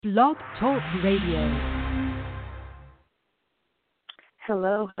Blog Talk Radio.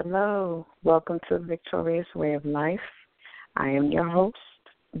 Hello, hello. Welcome to Victorious Way of Life. I am your host,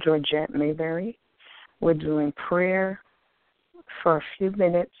 Georgette Mayberry. We're doing prayer for a few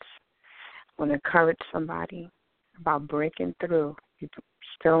minutes. I want to encourage somebody about breaking through. You're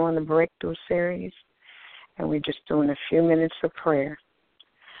still on the breakthrough series, and we're just doing a few minutes of prayer.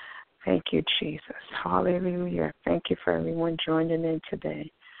 Thank you, Jesus. Hallelujah. Thank you for everyone joining in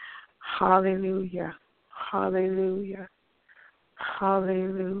today. Hallelujah. Hallelujah.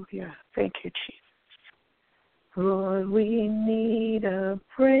 Hallelujah. Thank you, Jesus. Lord, we need a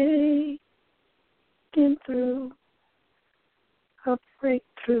breaking through, a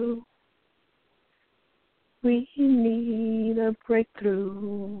breakthrough. We need a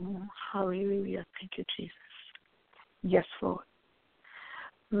breakthrough. Hallelujah. Thank you, Jesus. Yes, Lord.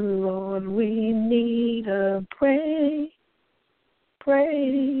 Lord, we need a breaking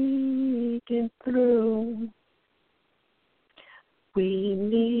through. We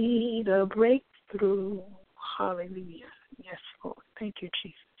need a breakthrough. Hallelujah. Yes, Lord. Thank you,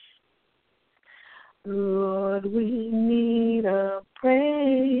 Jesus. Lord, we need a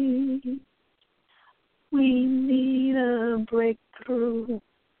We need a breakthrough.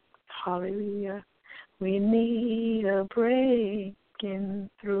 Hallelujah. We need a breaking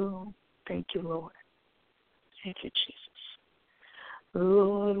through. Thank you, Lord. Thank you, Jesus.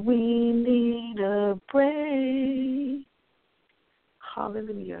 Lord, we need a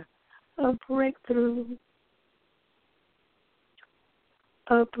hallelujah, a breakthrough,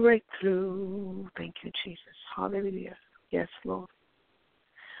 a breakthrough. Thank you, Jesus. Hallelujah. Yes, Lord.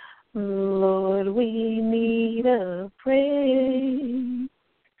 Lord, we need a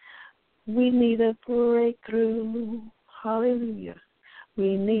we need a breakthrough. Hallelujah.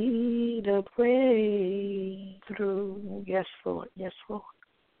 We need a breakthrough. Yes, Lord. Yes, Lord.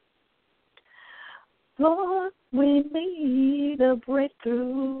 Lord, we need a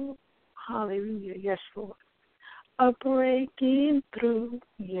breakthrough. Hallelujah. Yes, Lord. A breaking through.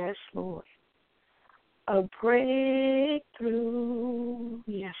 Yes, Lord. A breakthrough.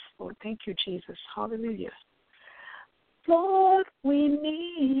 Yes, Lord. Thank you, Jesus. Hallelujah. Lord, we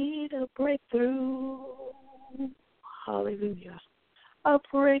need a breakthrough. Hallelujah. A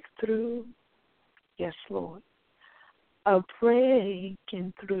breakthrough. Yes, Lord. A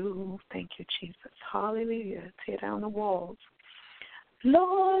breaking through. Thank you, Jesus. Hallelujah. Tear down the walls.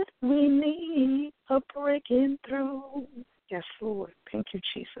 Lord, we need a breaking through. Yes, Lord. Thank you,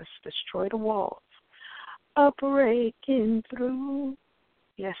 Jesus. Destroy the walls. A breaking through.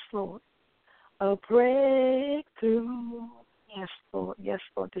 Yes, Lord. A breakthrough. Yes, Lord. Yes,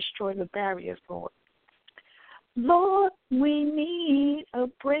 Lord. Destroy the barriers, Lord. Lord, we need a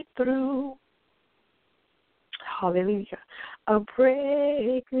breakthrough. Hallelujah. A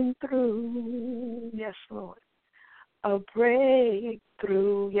breaking through. Yes, Lord. A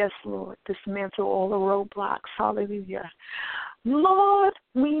breakthrough. Yes, Lord. Dismantle all the roadblocks. Hallelujah. Lord,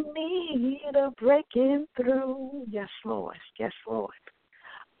 we need a breaking through. Yes, Lord. Yes, Lord.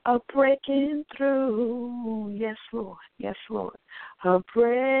 A breaking through. Yes, Lord. Yes, Lord. A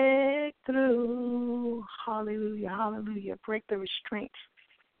breakthrough. Hallelujah. Hallelujah. Break the restraints.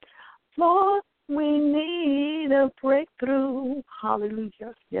 Lord, we need a breakthrough.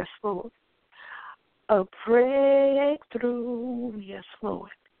 Hallelujah. Yes, Lord. A breakthrough. Yes, Lord.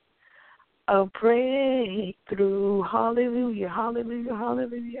 A breakthrough. Hallelujah. Hallelujah.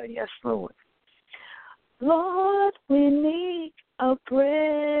 Hallelujah. Yes, Lord. Lord, we need a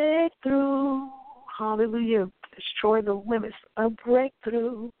breakthrough. Hallelujah. Destroy the limits. A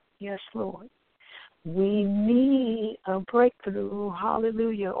breakthrough. Yes, Lord. We need a breakthrough.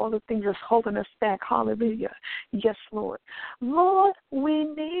 Hallelujah. All the things that's holding us back. Hallelujah. Yes, Lord. Lord, we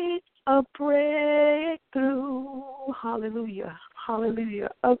need a breakthrough. Hallelujah.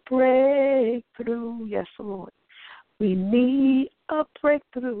 Hallelujah. A breakthrough. Yes, Lord. We need a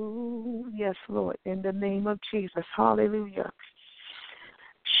breakthrough. Yes, Lord. In the name of Jesus. Hallelujah.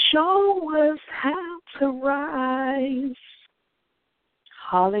 Show us how to rise.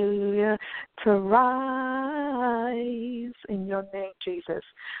 Hallelujah, to rise in your name, Jesus.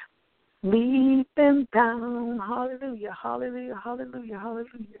 Leaping down, hallelujah, hallelujah, hallelujah,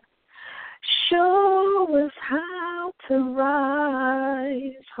 hallelujah. Show us how to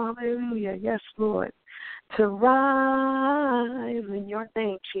rise, hallelujah, yes, Lord. To rise in your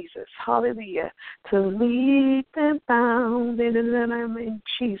name, Jesus. Hallelujah. To leap and bound in the name of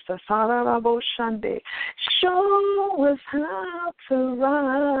Jesus. Hallelujah. Show us how to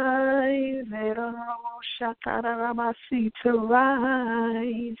rise. To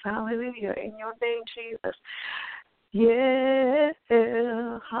rise. Hallelujah. In your name, Jesus. Yeah,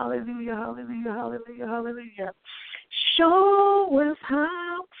 hallelujah, hallelujah, hallelujah, hallelujah. Show us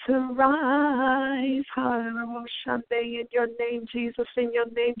how to rise. Hallelujah. Sunday in your name, Jesus, in your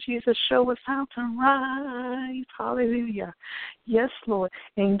name, Jesus. Show us how to rise. Hallelujah. Yes, Lord.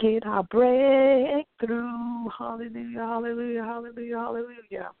 And get our breakthrough. Hallelujah, hallelujah, hallelujah,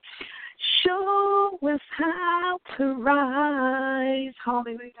 hallelujah. Show us how to rise.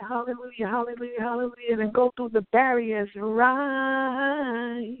 Hallelujah, hallelujah, hallelujah, hallelujah. And go through the barriers.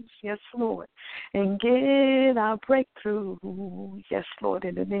 Rise. Yes, Lord. And get our breakthrough. Yes, Lord,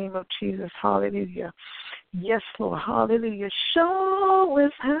 in the name of Jesus. Hallelujah. Yes, Lord. Hallelujah. Show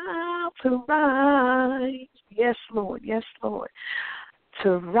us how to rise. Yes, Lord. Yes, Lord.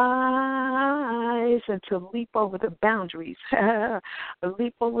 To rise and to leap over the boundaries.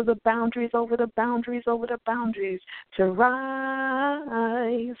 Leap over the boundaries, over the boundaries, over the boundaries. To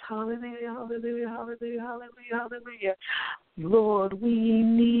rise. Hallelujah, hallelujah, hallelujah, hallelujah, hallelujah. Lord, we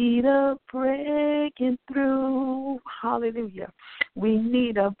need a breaking through. Hallelujah. We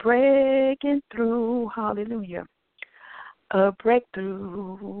need a breaking through. Hallelujah. A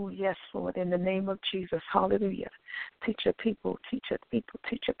breakthrough, yes, Lord, in the name of Jesus, hallelujah. Teach your people, teach your people,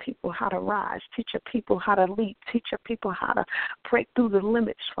 teach your people how to rise. Teach your people how to leap. Teach your people how to break through the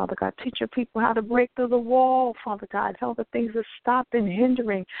limits, Father God. Teach your people how to break through the wall, Father God. Help the things that stop and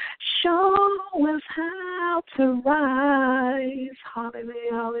hindering. Show us how to rise.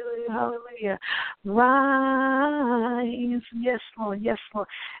 Hallelujah, hallelujah, hallelujah. Rise, yes, Lord, yes, Lord.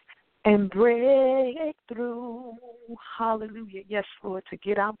 And break through. Hallelujah. Yes, Lord, to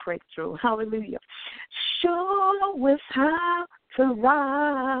get our breakthrough. Hallelujah. Show us how to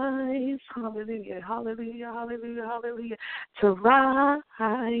rise. Hallelujah. Hallelujah. Hallelujah. Hallelujah. To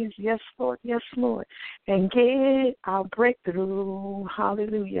rise. Yes, Lord. Yes, Lord. And get our breakthrough.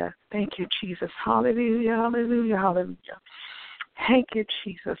 Hallelujah. Thank you, Jesus. Hallelujah. Hallelujah. Hallelujah. Thank you,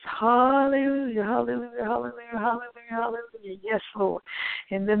 Jesus. Hallelujah, hallelujah, hallelujah, hallelujah, hallelujah. Yes, Lord.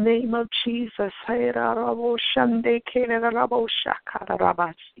 In the name of Jesus.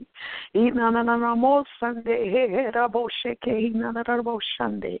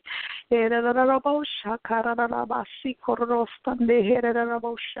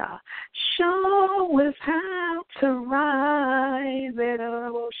 Show us how to rise.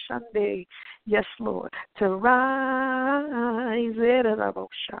 Yes, Lord. To rise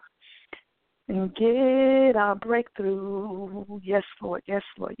and get our breakthrough. Yes, Lord. Yes,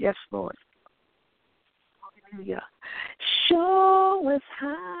 Lord. Yes, Lord. Hallelujah. Show us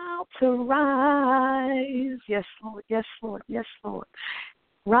how to rise. Yes, Lord. Yes, Lord. Yes, Lord.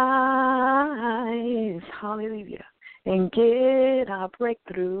 Rise. Hallelujah. And get our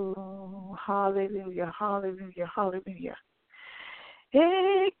breakthrough. Hallelujah. Hallelujah. Hallelujah.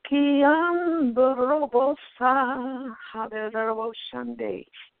 Ekiando robosa, haderabosande,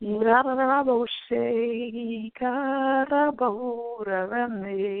 irarabose, karabora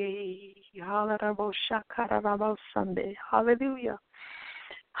rame, haderabosha, karabosande. Hallelujah.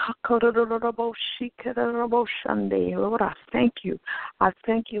 Lord, I thank you. I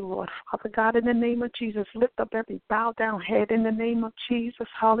thank you, Lord. Father God, in the name of Jesus, lift up every bowed down head in the name of Jesus.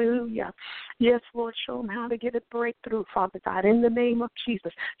 Hallelujah. Yes, Lord, show them how to get a breakthrough, Father God, in the name of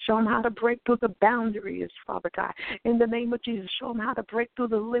Jesus. Show them how to break through the boundaries, Father God, in the name of Jesus. Show them how to break through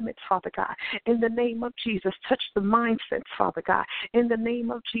the limits, Father God, in the name of Jesus. Touch the mindsets, Father God, in the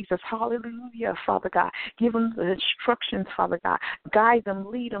name of Jesus. Hallelujah, Father God. Give them the instructions, Father God. Guide them,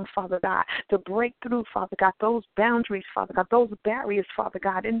 lead them, Father God, to break through, Father God, those boundaries, Father God, those barriers, Father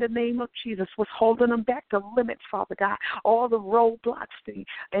God, in the name of Jesus, what's holding them back, the limits, Father God, all the roadblocks, the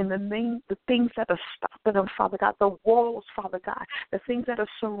things that are stopping them, Father God, the walls, Father God, the things that are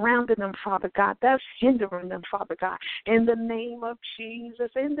surrounding them, Father God, that's hindering them, Father God, in the name of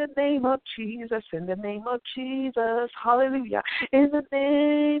Jesus, in the name of Jesus, in the name of Jesus, hallelujah, in the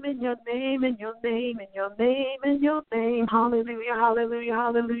name, in your name, in your name, in your name, in your name, hallelujah, hallelujah,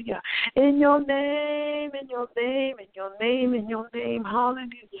 hallelujah, in your name, in your name, in your name, in your name, hallelujah,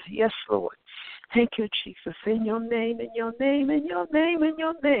 yes, Lord, thank you, Jesus, in your name, in your name, in your name, in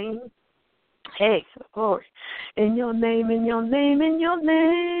your name. Hey, glory. In your name, in your name, in your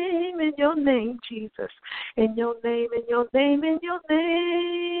name, in your name, Jesus. In your name, in your name, in your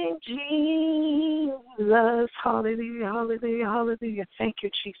name, Jesus. Hallelujah, hallelujah, hallelujah. Thank you,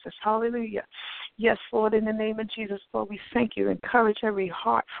 Jesus. Hallelujah. Yes, Lord, in the name of Jesus, Lord, we thank you. Encourage every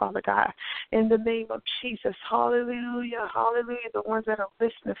heart, Father God, in the name of Jesus. Hallelujah, hallelujah. The ones that are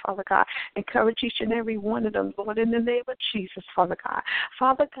listening, Father God, encourage each and every one of them, Lord, in the name of Jesus, Father God.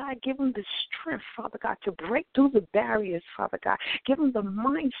 Father God, give them the strength, Father God, to break through the barriers, Father God. Give them the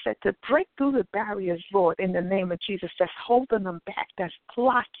mindset to break through the barriers, Lord, in the name of Jesus, that's holding them back, that's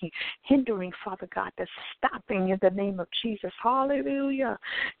blocking, hindering, Father God, that's stopping in the name of Jesus. Hallelujah.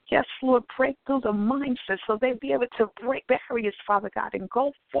 Yes, Lord, break through the mindset so they'll be able to break barriers, Father God, and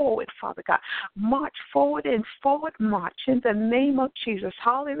go forward, Father God. March forward and forward march in the name of Jesus.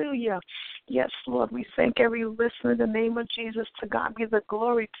 Hallelujah. Yes, Lord, we thank every listener in the name of Jesus. To God be the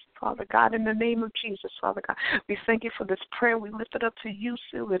glory, Father God, in the name of Jesus, Father God. We thank you for this prayer. We lift it up to you.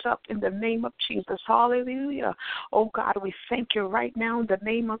 Seal it up in the name of Jesus. Hallelujah. Oh, God, we thank you right now in the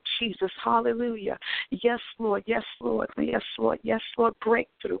name of Jesus. Hallelujah. Yes, Lord. Yes, Lord. Yes, Lord. Yes, Lord.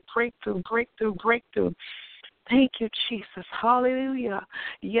 Breakthrough, breakthrough, breakthrough, breakthrough. Thank you, Jesus. Hallelujah.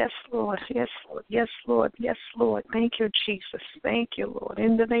 Yes, Lord. Yes, Lord. Yes, Lord. Yes, Lord. Thank you, Jesus. Thank you, Lord.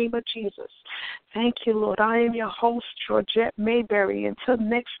 In the name of Jesus. Thank you, Lord. I am your host, Georgette Mayberry. Until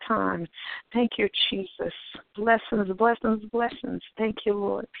next time, thank you, Jesus. Blessings, blessings, blessings. Thank you,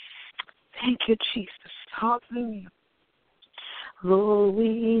 Lord. Thank you, Jesus. Hallelujah. Lord,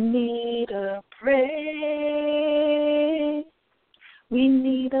 we need a prayer. We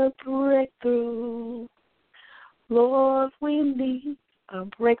need a breakthrough. Lord, we need a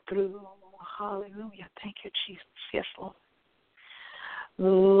breakthrough. Hallelujah. Thank you, Jesus. Yes, Lord.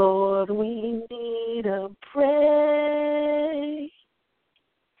 Lord, we need a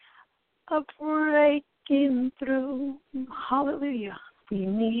breaking through. Hallelujah. We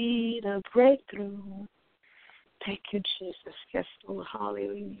need a breakthrough. Thank you, Jesus. Yes, Lord.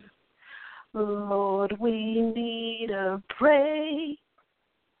 Hallelujah. Lord, we need a break.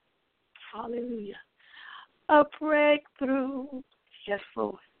 Hallelujah. A breakthrough. Yes,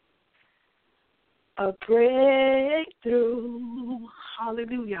 Lord. A breakthrough.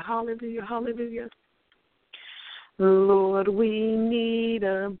 Hallelujah. Hallelujah. Hallelujah. Lord, we need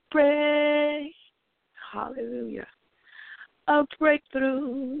a break. Hallelujah. A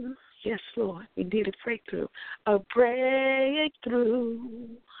breakthrough. Yes, Lord. We need a breakthrough. A breakthrough.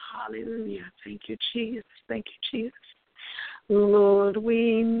 Hallelujah. Thank you, Jesus. Thank you, Jesus. Lord,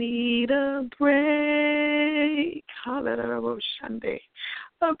 we need a break. Hallelujah.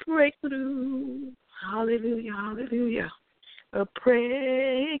 A breakthrough. Hallelujah. Hallelujah. A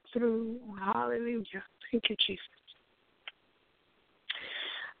breakthrough. Hallelujah. Thank you, Jesus.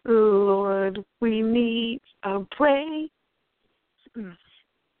 Lord, we need a break.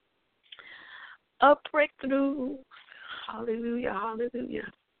 A breakthrough. Hallelujah.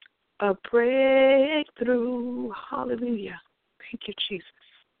 Hallelujah. A breakthrough. Hallelujah. Thank you, Jesus.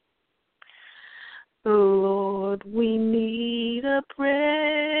 Lord, we need a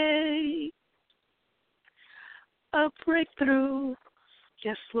breakthrough.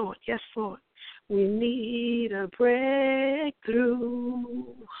 Yes, Lord. Yes, Lord. We need a breakthrough.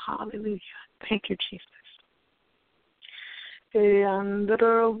 Hallelujah. Thank you, Jesus.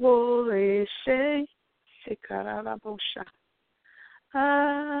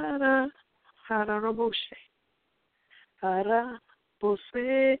 Ara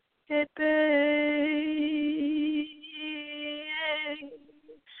bose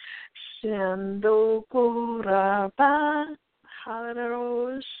Shando Kuraba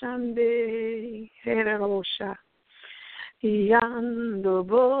Haro Shande Herosha Yando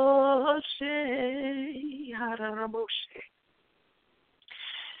Boshe Haraboshe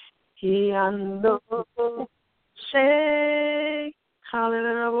Yando Boshe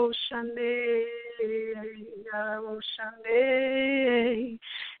Hallelujah Shande Shande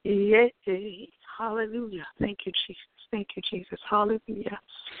Hallelujah. Thank you, Jesus. Thank you, Jesus. Hallelujah.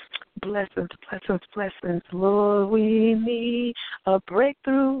 Blessings, blessings, blessings. Lord, we need a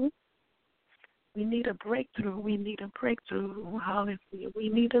breakthrough. We need a breakthrough. We need a breakthrough. Hallelujah. We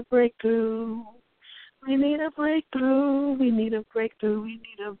need a breakthrough. We need a breakthrough. We need a breakthrough. We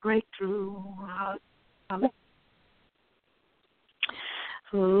need a breakthrough. Hallelujah.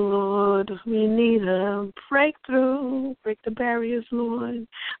 Lord, we need a breakthrough. Break the barriers, Lord.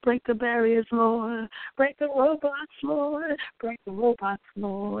 Break the barriers, Lord. Break the robots, Lord. Break the robots,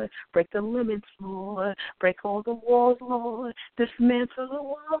 Lord. Break the limits, Lord. Break all the walls, Lord. Dismantle the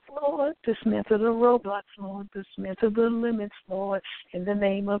walls, Lord. Dismantle the robots, Lord. Dismantle the limits, Lord. In the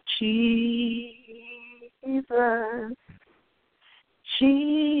name of Jesus.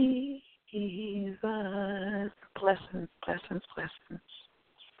 Jesus. Blessings, blessings, blessings.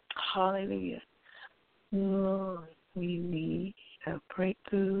 Hallelujah. Lord, we need a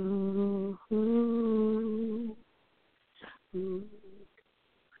breakthrough.